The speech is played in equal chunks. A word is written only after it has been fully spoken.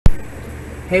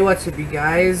Hey, what's up, you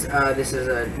guys? This is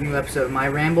a new episode of my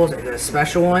Rambles. It's a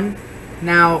special one.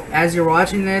 Now, as you're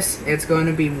watching this, it's going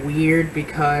to be weird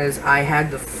because I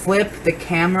had to flip the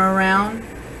camera around.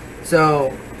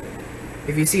 So,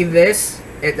 if you see this,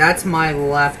 that's my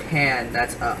left hand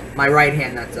that's up. My right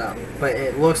hand that's up. But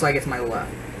it looks like it's my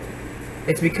left.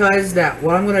 It's because that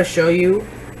what I'm going to show you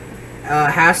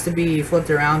has to be flipped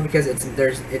around because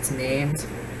it's named.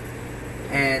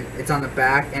 And it's on the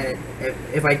back, and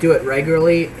if I do it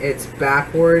regularly, it's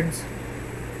backwards.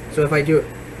 So if I do it,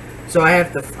 so I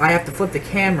have to flip the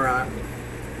camera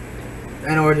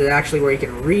in order to actually where you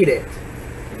can read it.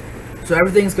 So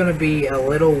everything's gonna be a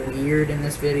little weird in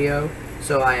this video.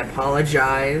 So I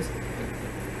apologize.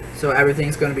 So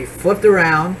everything's gonna be flipped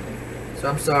around. So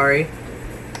I'm sorry.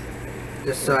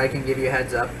 Just so I can give you a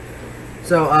heads up.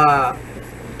 So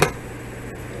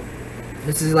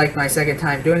this is like my second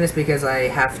time doing this because I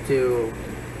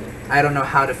don't know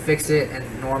how to fix it in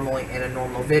a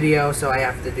normal video, so I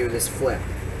have to do this flip.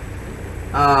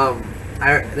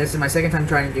 This is my second time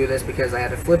trying to do this because I had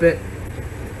to flip it.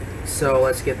 So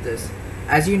let's get this.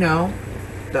 As you know,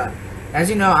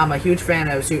 I'm a huge fan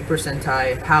of Super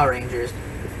Sentai and Power Rangers.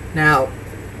 Now,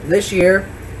 this year,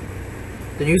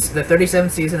 the 37th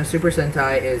season of Super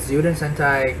Sentai is Zuden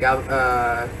Sentai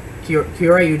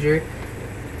Kyoryuger.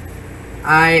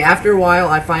 After a while,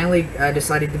 I finally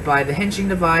decided to buy the henching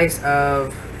device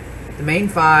of the main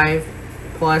 5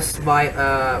 plus buy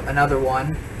another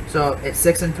one, so it's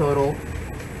 6 in total.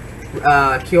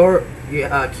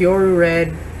 Kyoru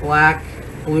Red, Black,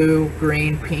 Blue,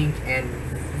 Green, Pink, and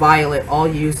Violet all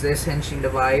use this henching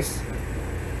device.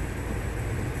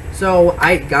 So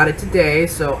I got it today,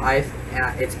 so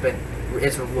it's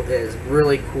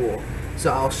really cool.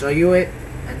 So I'll show you it,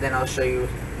 and then I'll show you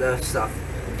the stuff.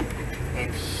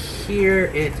 And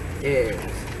here it is.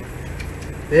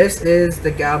 This is the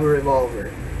Gaba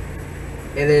revolver.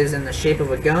 It is in the shape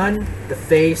of a gun. The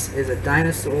face is a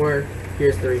dinosaur.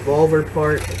 Here's the revolver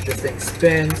part. This thing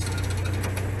spins.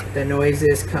 The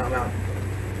noises come out.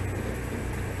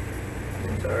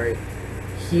 Sorry.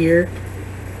 Here.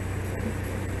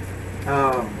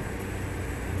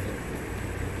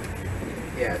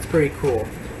 Yeah, it's pretty cool.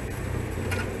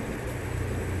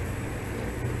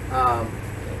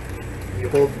 You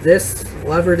hold this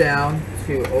lever down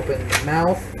to open the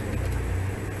mouth,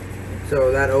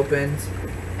 so that opens,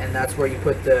 and that's where you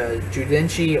put the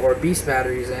Judenchi or beast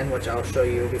batteries in, which I'll show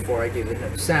you before I do the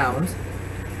sounds.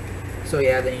 So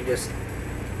yeah, then you just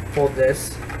hold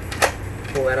this,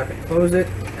 pull that up and close it,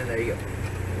 and there you go.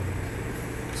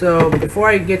 So before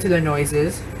I get to the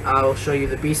noises, I'll show you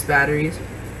the beast batteries,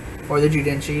 or the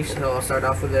Judenchi, so I'll start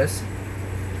off with this.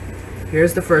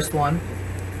 Here's the first one.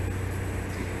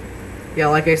 Yeah,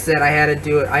 like I said, I had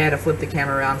to flip the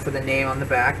camera around for the name on the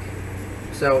back.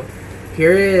 So,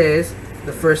 here it is,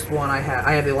 the first one I have.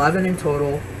 I have 11 in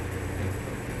total.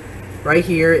 Right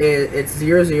here, it's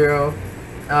 00.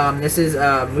 This is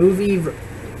a movie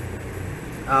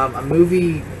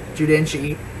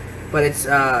Judenchi, but it's,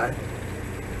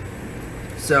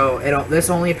 so, this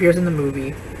only appears in the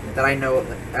movie that I know,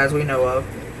 as we know of.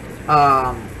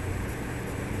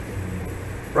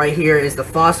 Right here is the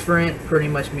phosphorant, pretty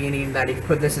much meaning that if you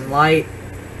put this in light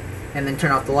and then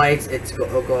turn off the lights,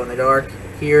 it'll glow in the dark.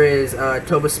 Here is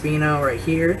Tobaspino right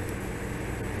here.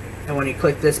 And when you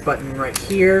click this button right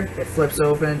here, it flips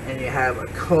open and you have a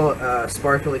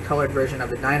sparkly colored version of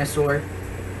the dinosaur,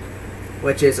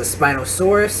 which is a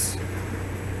Spinosaurus.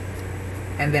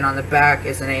 And then on the back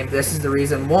is the name. This is the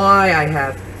reason why I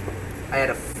had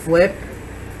to flip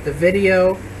the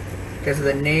video, because of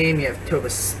the name. You have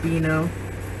Tobaspino.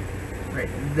 Right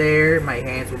there. My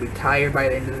hands will be tired by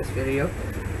the end of this video.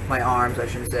 My arms, I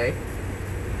should say.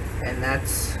 And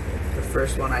that's the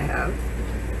first one I have.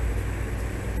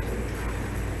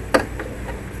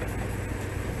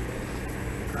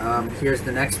 Here's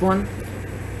the next one.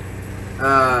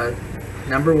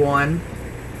 Number 1,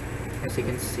 as you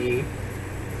can see,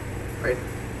 right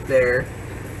there.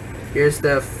 Here's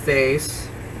the face,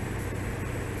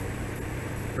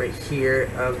 right here,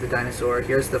 of the dinosaur.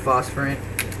 Here's the phosphorant.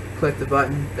 Click the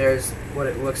button, there's what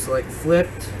it looks like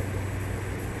flipped.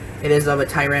 It is of a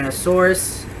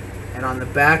Tyrannosaurus, and on the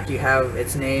back you have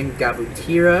its name,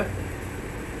 Gabutira.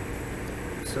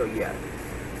 So yeah,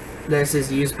 this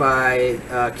is used by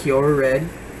Kyoru Red,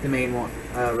 the main one,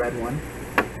 red one.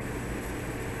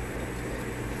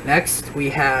 Next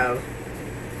we have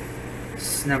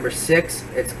number 6.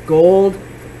 It's gold.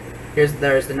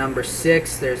 There's the number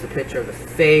 6. There's the picture of the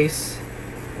face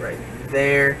right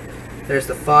there. There's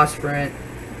the phosphorant.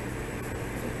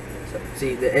 So,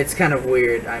 see, it's kind of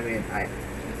weird. I mean,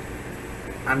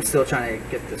 I'm still trying to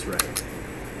get this right.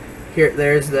 Here,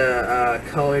 there's the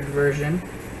colored version.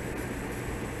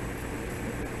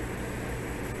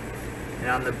 And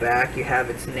on the back you have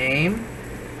its name,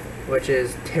 which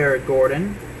is Terra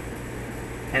Gordon.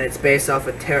 And it's based off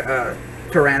of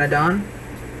Pteranodon.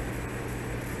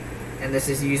 And this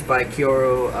is used by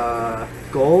Kyoto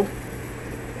Gold.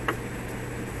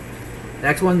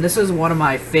 Next one, this is one of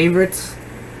my favorites.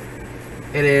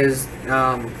 It is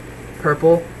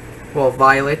purple, well,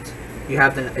 violet. You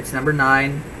have it's number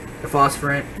 9, the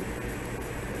phosphorant.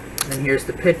 And here's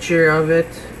the picture of it,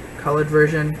 colored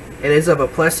version. It is of a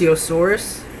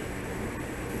plesiosaurus,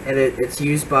 and it's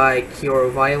used by Kyoto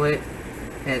Violet,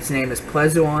 and its name is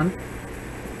Plesiosaurus.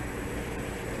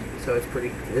 So it's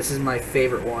pretty. This is my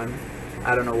favorite one.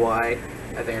 I don't know why.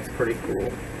 I think it's pretty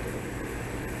cool.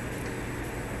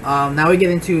 Now we get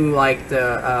into like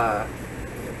the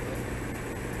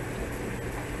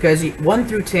because 1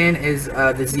 through 10 is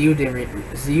the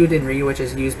Zeudinri, which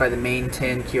is used by the main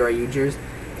 10 Kyoryugers,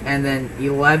 and then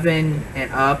 11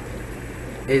 and up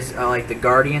is like the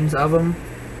guardians of them.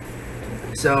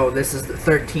 So this is the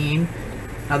 13.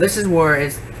 Now this is where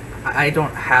it's. I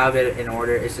don't have it in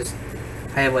order. It's just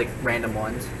I have like random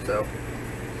ones. So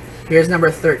here's number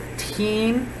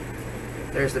 13.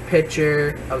 There's the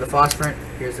picture of the phosphorant.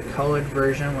 Here's the colored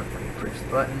version. When you push the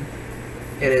button,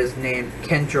 it is named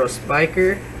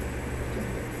Kentrospiker,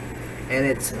 and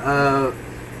it's the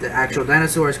actual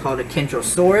dinosaur is called a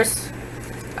Kentrosaurus.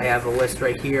 I have a list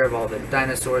right here of all the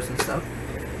dinosaurs and stuff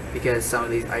because some of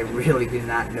these I really did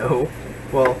not know.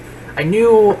 Well, I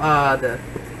knew the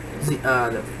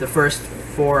first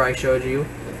 4 I showed you.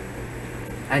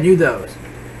 I knew those.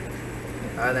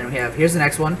 Then we have here's the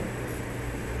next one.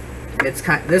 It's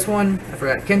this one I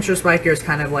forgot. Kentrospiker is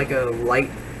kind of like a light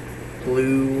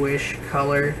bluish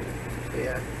color. So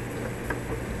yeah.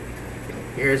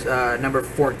 Here's number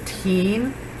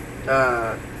 14.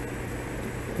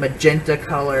 Magenta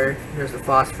color. There's the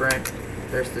phosphorant.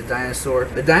 There's the dinosaur.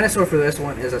 The dinosaur for this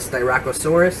one is a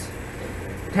Styracosaurus.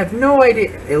 I have no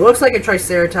idea. It looks like a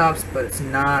Triceratops, but it's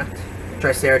not.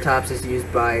 Triceratops is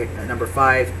used by number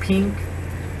 5, pink.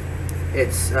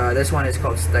 It's this one is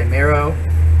called Stymero.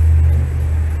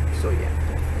 So yeah.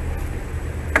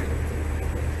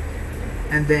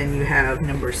 And then you have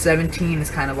number 17.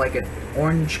 It's kind of like an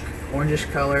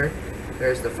orangish color.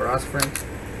 There's the phosphorant.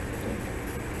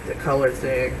 The color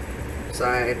thing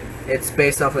side. It's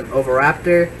based off an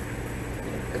oviraptor,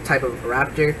 a type of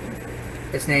raptor.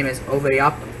 Its name is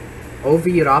Ovirapu.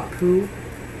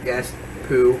 Yes,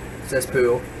 poo. It says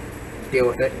poo. Deal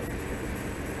with it.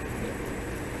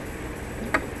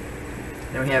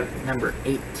 Then we have number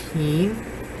 18.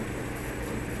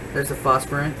 There's the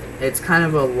phosphorant. It's kind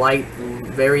of a light,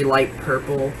 very light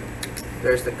purple.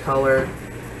 There's the color.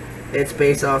 It's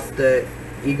based off the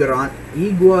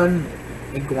Iguanodon.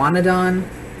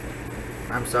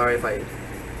 I'm sorry if I...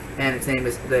 And its name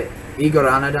is the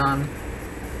Iguanodon.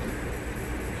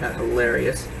 Kind of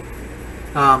hilarious.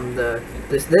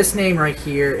 This name right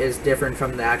here is different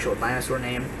from the actual dinosaur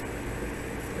name.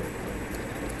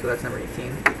 So that's number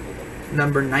 18.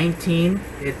 Number 19,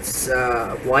 it's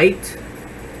white.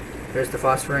 There's the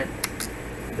phosphorant.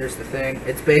 There's the thing.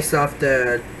 It's based off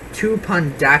the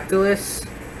Tupandactylus.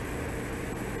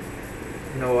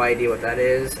 No idea what that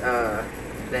is.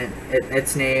 Then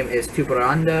its name is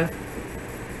Tuparanda.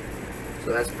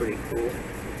 So that's pretty cool.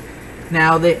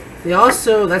 Now they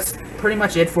also, that's pretty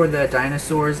much it for the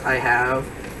dinosaurs I have.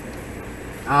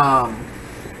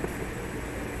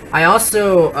 I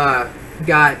also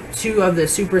got 2 of the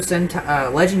Super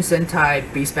Sentai, Legend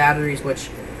Sentai Beast batteries, which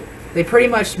they pretty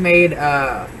much made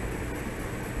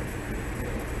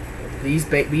these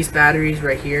Beast batteries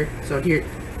right here. So here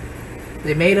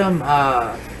they made them.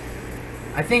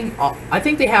 I think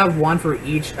they have one for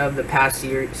each of the past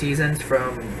seasons,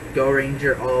 from Go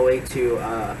Ranger all the way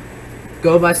to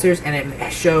Go Busters, and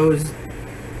it shows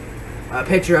a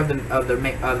picture of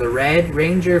the Red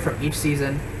Ranger from each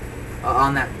season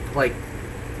on that. Like,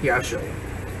 here, I'll show you.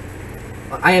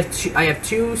 I have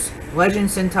two Legend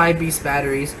Sentai Beast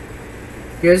batteries.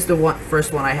 Here's the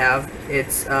first one I have.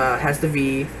 It's has the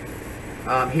V.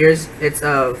 It's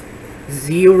of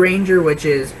Zeo Ranger, which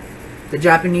is the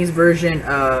Japanese version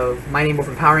of Mighty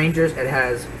Morphin Power Rangers. It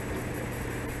has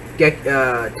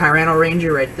Tyranno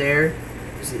Ranger right there.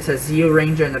 It says Zeo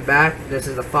Ranger in the back. This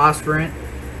is the phosphorant.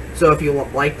 So if you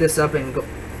light this up in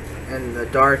the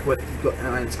dark with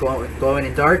it's glowing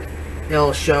in dark,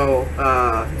 it'll show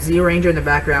Zeo Ranger in the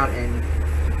background and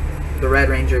the Red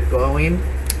Ranger glowing.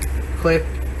 Click.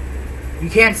 You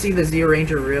can't see the Zeo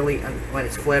Ranger really when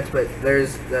it's flipped, but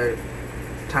there's the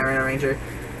Tyranno Ranger.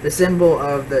 The symbol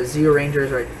of the Zeo Ranger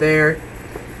is right there.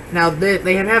 Now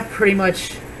they have pretty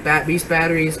much beast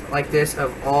batteries like this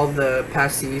of all the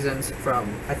past seasons from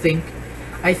I think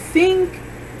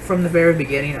from the very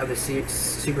beginning of the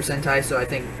Super Sentai. So I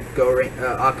think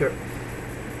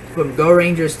from Go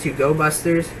Rangers to Go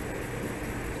Busters.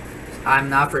 I'm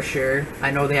not for sure. I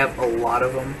know they have a lot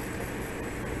of them,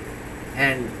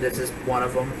 and this is one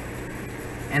of them.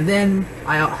 And then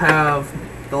I have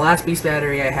the last beast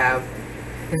battery I have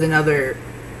is another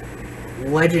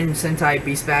Legend Sentai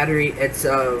beast battery. It's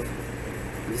of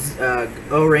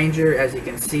O Ranger, as you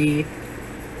can see.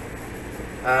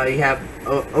 You have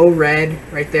O Red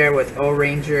right there with O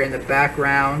Ranger in the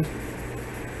background.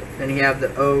 Then you have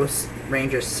the O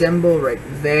Ranger symbol right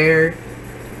there.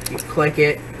 You click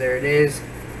it, there it is.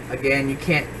 Again, you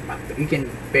can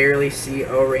barely see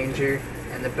O Ranger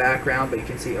in the background, but you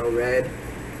can see O Red.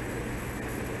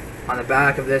 On the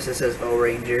back of this it says O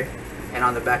Ranger, and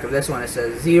on the back of this one it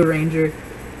says Z Ranger.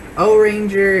 O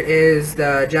Ranger is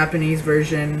the Japanese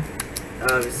version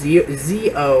of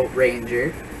Z-O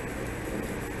Ranger.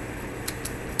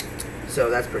 So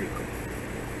that's pretty cool.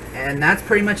 And that's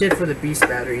pretty much it for the beast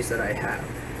batteries that I have.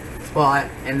 Well,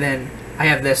 and then I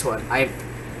have this one. I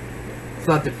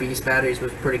thought the beast batteries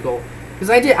was pretty cool because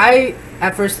I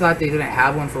at first thought they didn't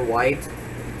have one for white,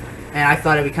 and I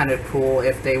thought it'd be kind of cool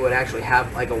if they would actually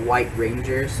have like a white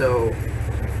ranger. So,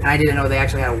 and I didn't know they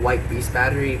actually had a white beast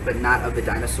battery, but not of the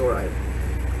dinosaur.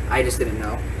 I just didn't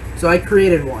know. So I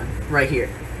created one right here.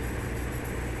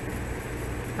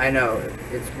 I know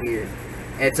it's weird.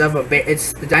 It's of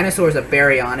the dinosaur is a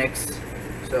baryonyx,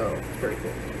 so it's pretty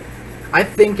cool. I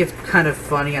think it's kind of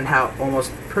funny on how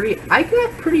I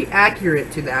got pretty accurate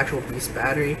to the actual beast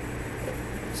battery.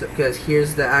 So because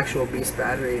here's the actual beast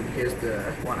battery and here's the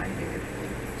one I made.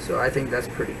 So I think that's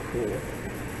pretty cool.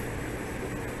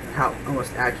 How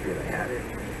almost accurate I had it.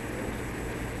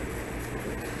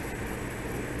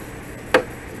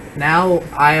 Now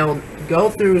I'll go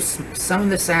through some of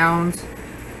the sounds,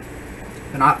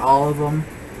 but not all of them.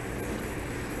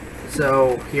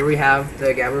 So here we have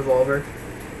the Gab Revolver.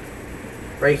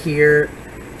 Right here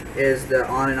is the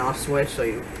on and off switch,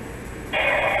 so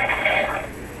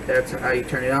that's how you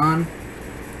turn it on.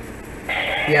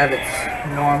 You have its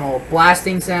normal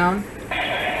blasting sound.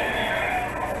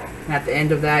 And at the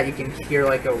end of that, you can hear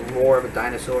like a roar of a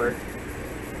dinosaur.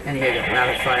 And you hear the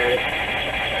rapid fire.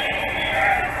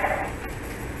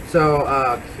 So,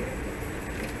 okay.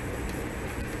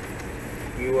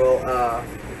 You will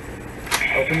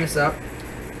open this up.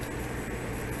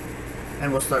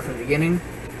 And we'll start from the beginning.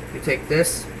 You take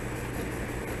this,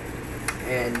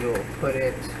 and you'll put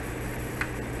it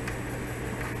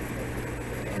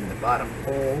in the bottom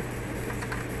hole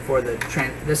for the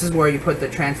this is where you put the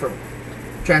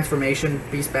transformation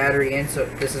beast battery in. So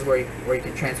this is where you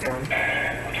can transform.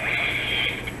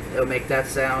 It'll make that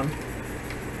sound.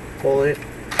 Pull it.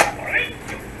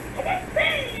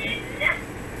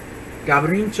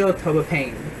 Gabarincho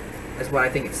Tobapain is what I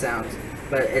think it sounds,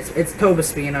 but it's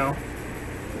Tobaspino.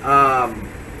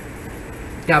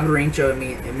 Gabarincho,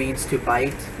 it means to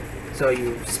bite. So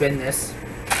you spin this.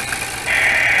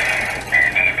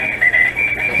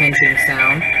 The hinging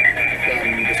sound.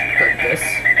 Then you just put this.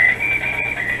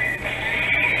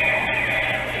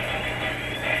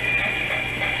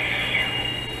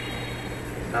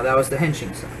 Now that was the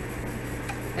hinging sound.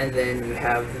 And then you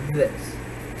have this.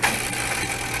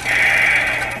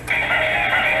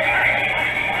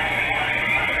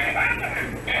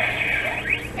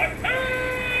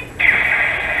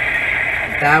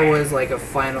 That was like a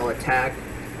final attack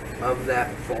of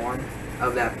that form,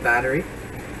 of that battery.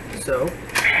 So,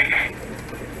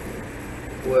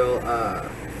 we'll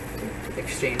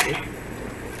exchange it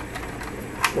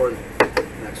for the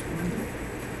next one.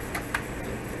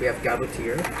 We have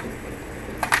Gabutir.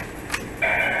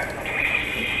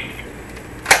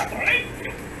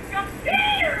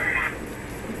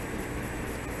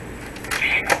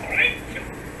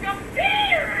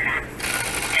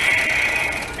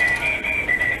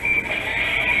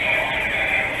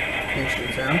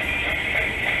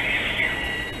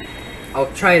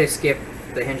 I'll try to skip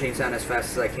the hinging sound as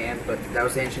fast as I can, but that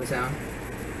was the hinging sound.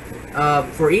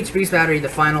 For each beast battery, the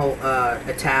final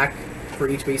attack for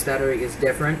each beast battery is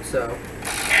different, so...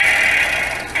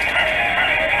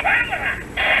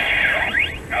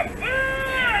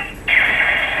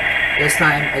 This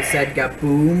time it said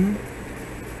Gaboom.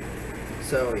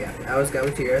 So yeah, that was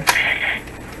Gabutira.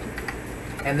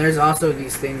 And there's also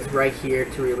these things right here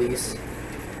to release.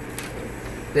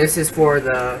 This is for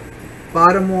the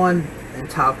bottom one and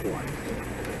top one.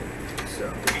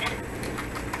 So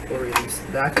we'll release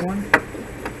that one.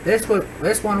 This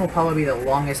one will probably be the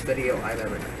longest video I've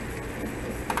ever done.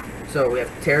 So we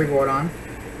have Terry Gordon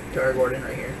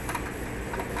right here.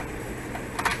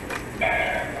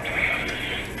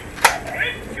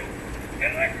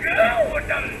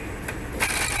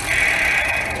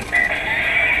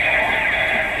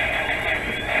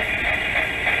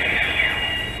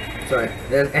 Sorry,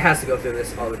 it has to go through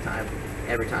this all the time,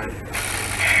 every time.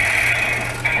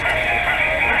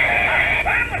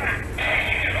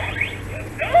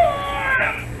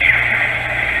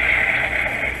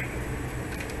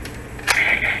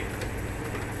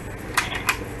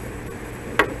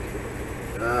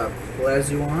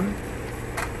 Pleasuan.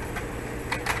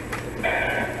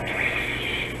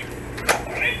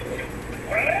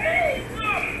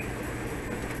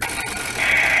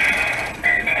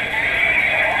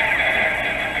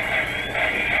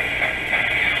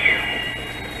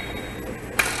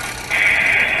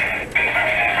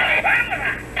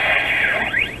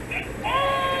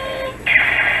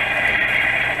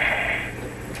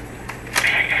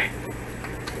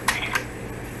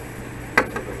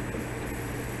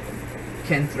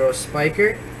 Can throw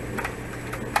Spiker.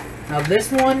 Now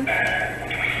this one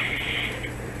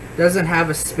doesn't have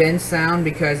a spin sound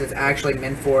because it's actually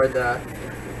meant for the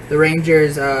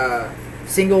Rangers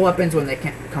single weapons when they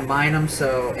can combine them,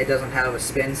 so it doesn't have a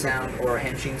spin sound or a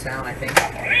henching sound, I think.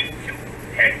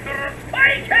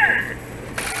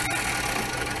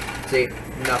 See,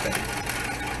 nothing.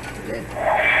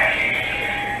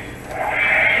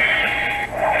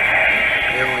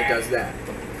 It only does that.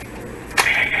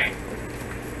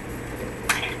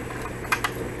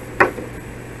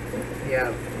 We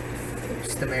have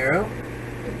Stamero.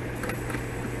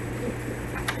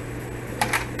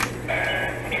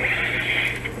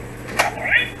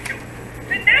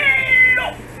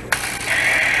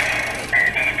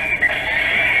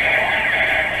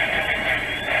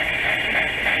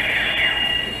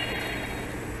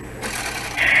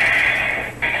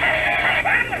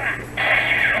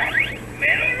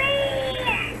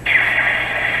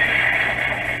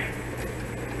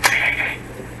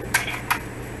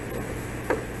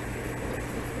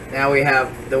 Now we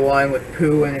have the one with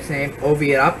Pooh in its name,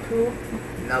 Oviapu.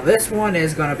 Now this one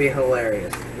is going to be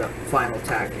hilarious, the final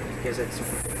tactic, because it's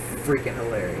freaking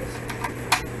hilarious.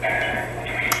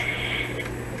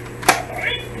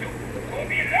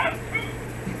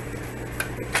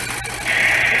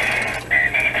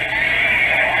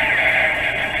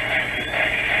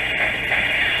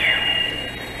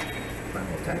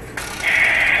 Final attack.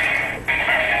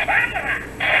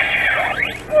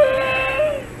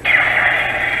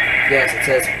 Yes, it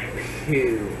says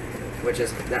Pooh, which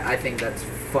is, I think that's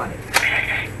funny.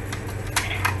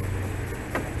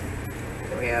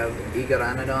 Then we have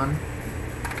Iguanodon.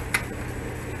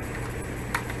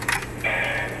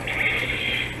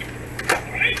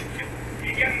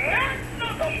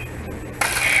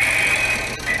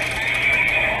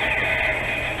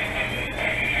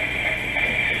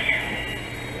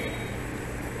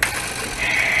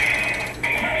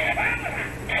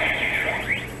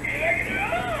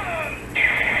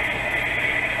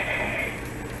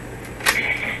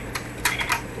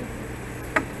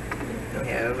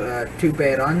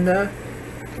 Tuberanda.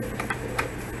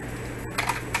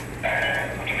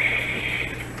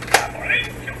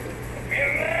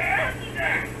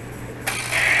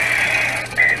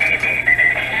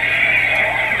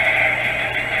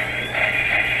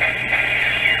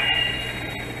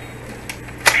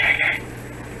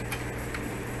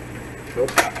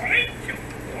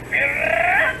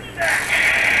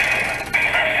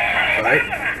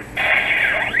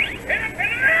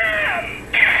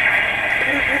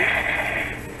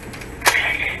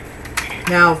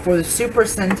 Now for the Super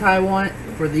Sentai one,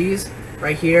 for these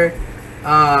right here,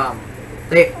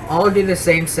 they all do the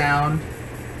same sound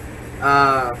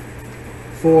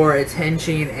for its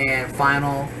henching and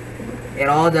final. It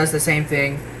all does the same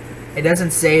thing. It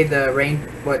doesn't say the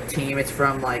what team it's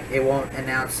from, like it won't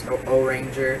announce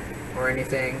O-Ranger or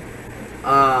anything.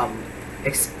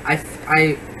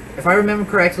 If I remember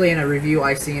correctly, in a review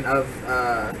I seen of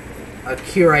a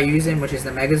Kyryuzen, which is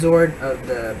the Megazord of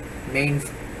the main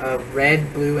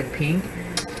red, blue, and pink,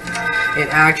 it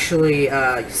actually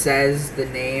says the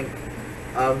name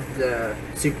of the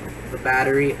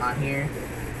battery on here,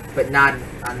 but not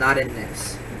in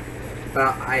this. But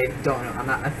I don't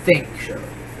know. I think so,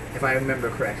 if I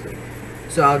remember correctly.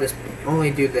 So I'll just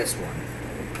only do this one.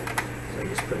 So I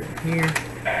just put it in here.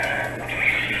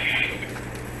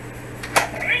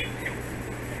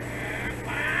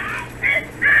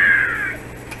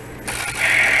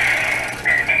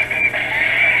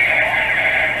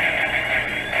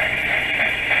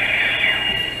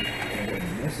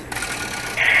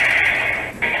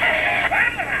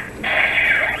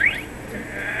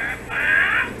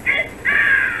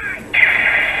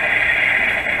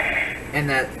 And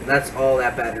that's all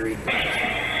that battery does.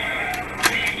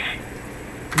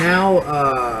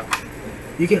 Now,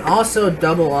 you can also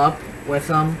double up with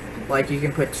them. Like, you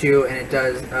can put 2, and it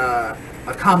does a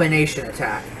combination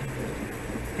attack.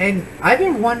 And I've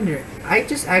been wondering, I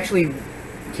just actually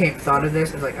thought of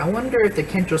this. It's like, I wonder if the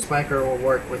Kintro Spiker will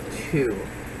work with 2.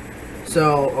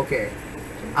 So, okay.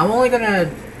 I'm only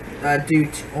gonna do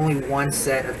only one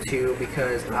set of 2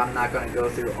 because I'm not gonna go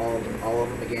through all of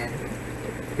them again.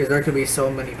 Because there could be so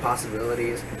many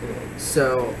possibilities.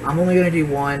 So, I'm only gonna do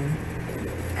 1.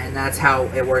 And that's how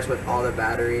it works with all the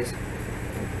batteries.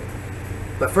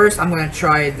 But first, I'm going to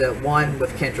try the one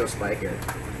with Kintro Spiker.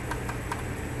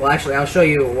 Well, actually, I'll show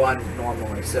you one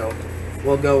normally. So,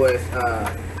 we'll go with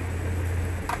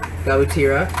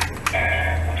Gabutira.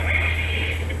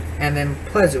 And then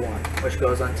Plezuan, which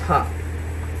goes on top.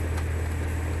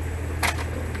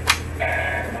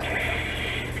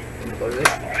 Close it.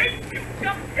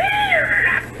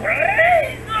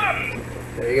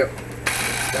 There you go.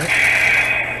 Okay.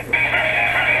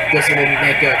 This will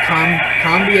make a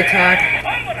combi attack.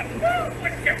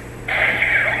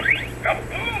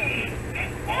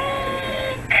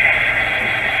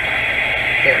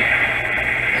 There.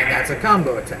 And that's a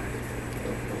combo attack.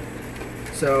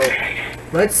 So,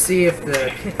 let's see if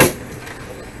the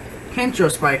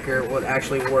Kintro Spiker will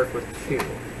actually work with 2.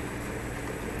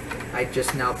 I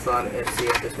just now thought of see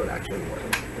if this would actually work.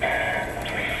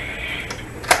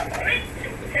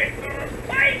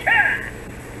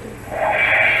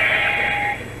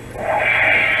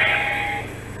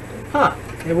 Huh,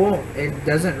 it won't. It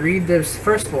doesn't read this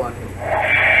first one.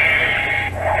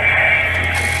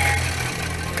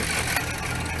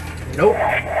 Nope,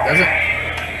 doesn't.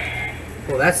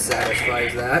 Well, that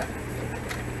satisfies that.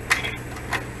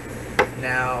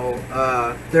 Now,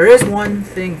 there is one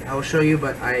thing I'll show you,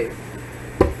 but the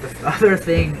other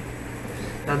thing,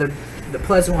 the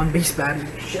Plezuan Beast Battery,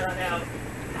 shut out.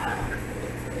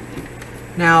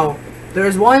 Now,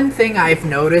 there's one thing I've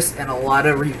noticed in a lot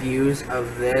of reviews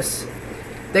of this.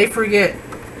 They forget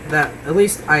that, at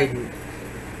least if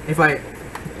I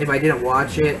didn't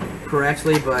watch it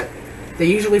correctly, but they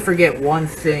usually forget one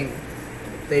thing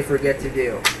they forget to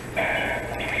do.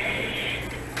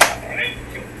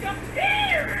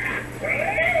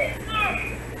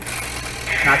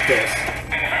 Not this.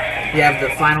 You have the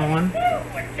final one.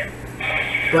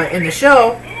 But in the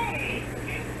show,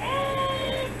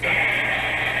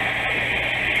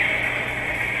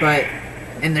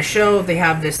 they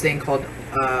have this thing called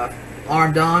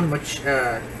Armed On, which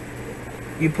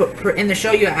you put in the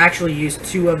show. You actually use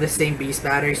 2 of the same beast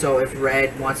battery. So if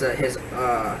Red wants it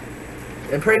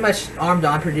pretty much Armed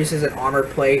On produces an armor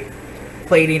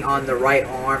plating on the right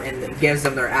arm, and it gives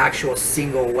them their actual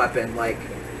single weapon. Like,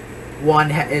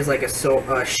 one is like a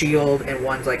shield, and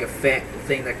one's like a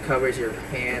thing that covers your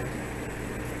hand,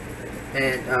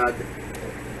 and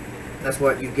that's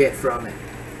what you get from it.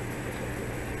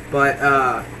 But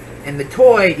in the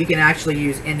toy, you can actually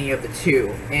use any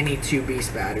 2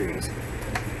 beast batteries.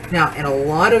 Now, in a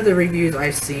lot of the reviews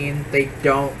I've seen, they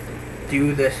don't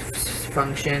do this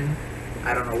function.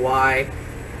 I don't know why.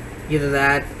 Either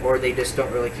that, or they just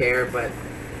don't really care,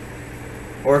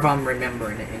 or if I'm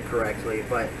remembering it incorrectly,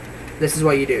 but this is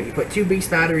what you do. You put 2 beast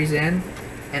batteries in,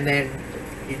 and then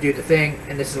you do the thing,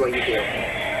 and this is what you do.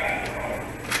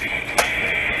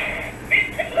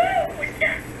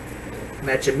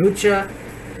 Mecha Mucha,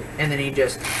 and then he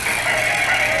just...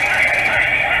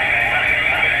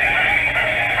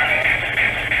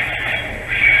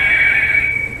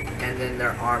 and then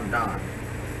they're armed on.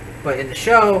 But in the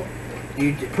show,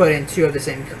 you put in 2 of the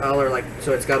same color, like,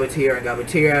 so it's Gabutira and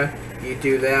Gabutira. You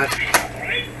do that.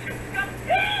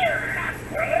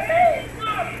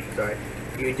 Sorry.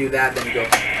 You do that, then you go...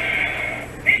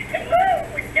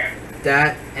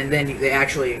 that, and then they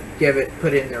actually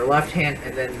put it in their left hand,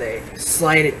 and then they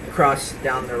slide it across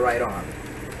down their right arm.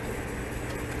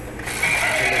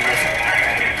 And then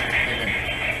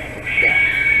yeah.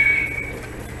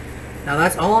 Now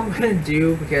that's all I'm gonna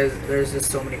do, because there's just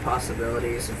so many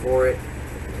possibilities for it.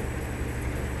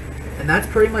 And that's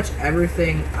pretty much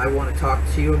everything I want to talk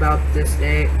to you about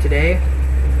today,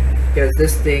 because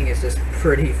this thing is just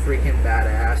pretty freaking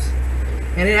badass.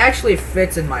 And it actually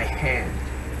fits in my hand,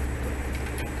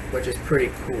 which is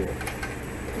pretty cool.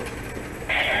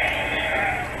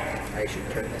 I should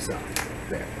turn this off.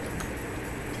 There.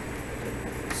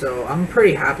 So I'm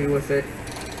pretty happy with it,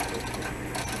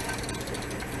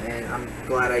 and I'm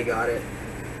glad I got it.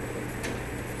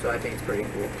 So I think it's pretty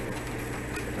cool.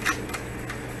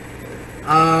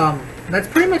 That's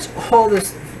pretty much all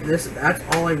that's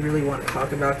all I really want to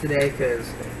talk about today,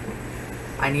 because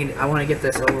I want to get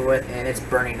this over with, and it's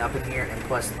burning up in here, and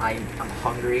plus I'm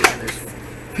hungry, and there's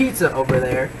pizza over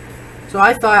there. So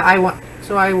I thought I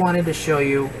wanted to show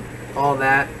you all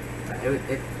that,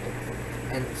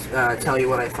 and tell you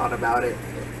what I thought about it.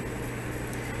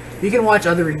 You can watch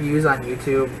other reviews on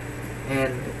YouTube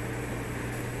and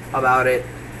about it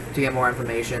to get more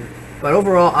information. But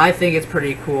overall, I think it's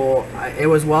pretty cool. It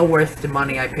was well worth the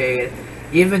money I paid.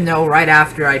 Even though right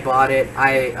after I bought it,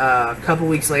 a couple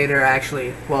weeks later,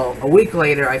 actually, well, a week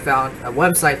later, I found a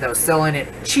website that was selling it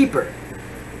cheaper.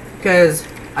 Because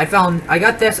I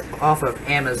got this off of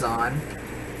Amazon,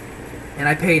 and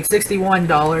I paid $61,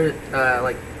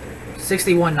 like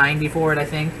 $61.90 for it, I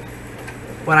think.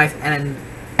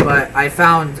 But I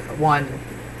found one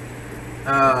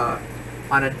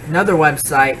on another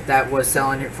website that was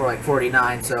selling it for like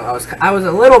 $49. So I was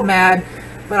a little mad.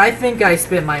 But I think I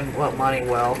spent my money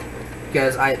well,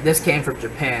 because this came from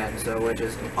Japan, so which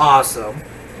is awesome.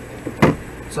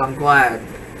 So I'm glad.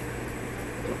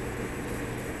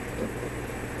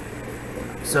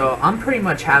 So I'm pretty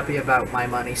much happy about my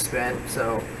money spent.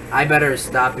 So I better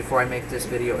stop before I make this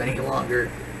video any longer.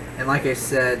 And like I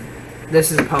said,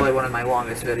 this is probably one of my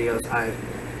longest videos I've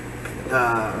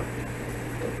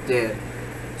did.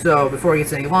 So before it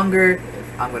gets any longer,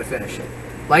 I'm gonna finish it.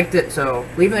 Liked it, so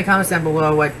leave in the comments down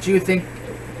below what did you think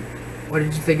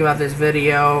about this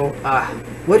video.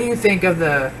 What do you think of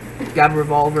the Gab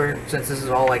revolver, since this is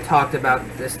all I talked about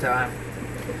this time?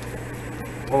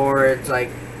 Or it's like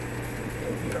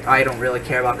I don't really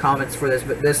care about comments for this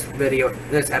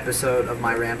episode of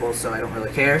my rambles, so I don't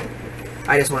really care.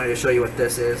 I just wanted to show you what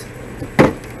this is.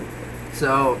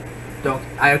 So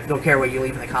I don't care what you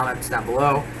leave in the comments down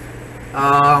below.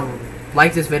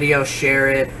 Like this video, share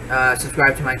it,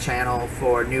 subscribe to my channel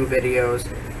for new videos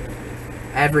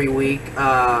every week,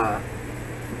 and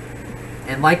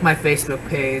like my Facebook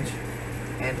page,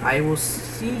 and I will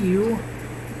see you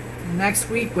next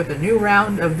week with a new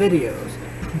round of videos.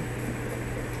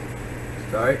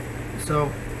 Sorry. So,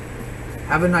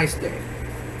 have a nice day.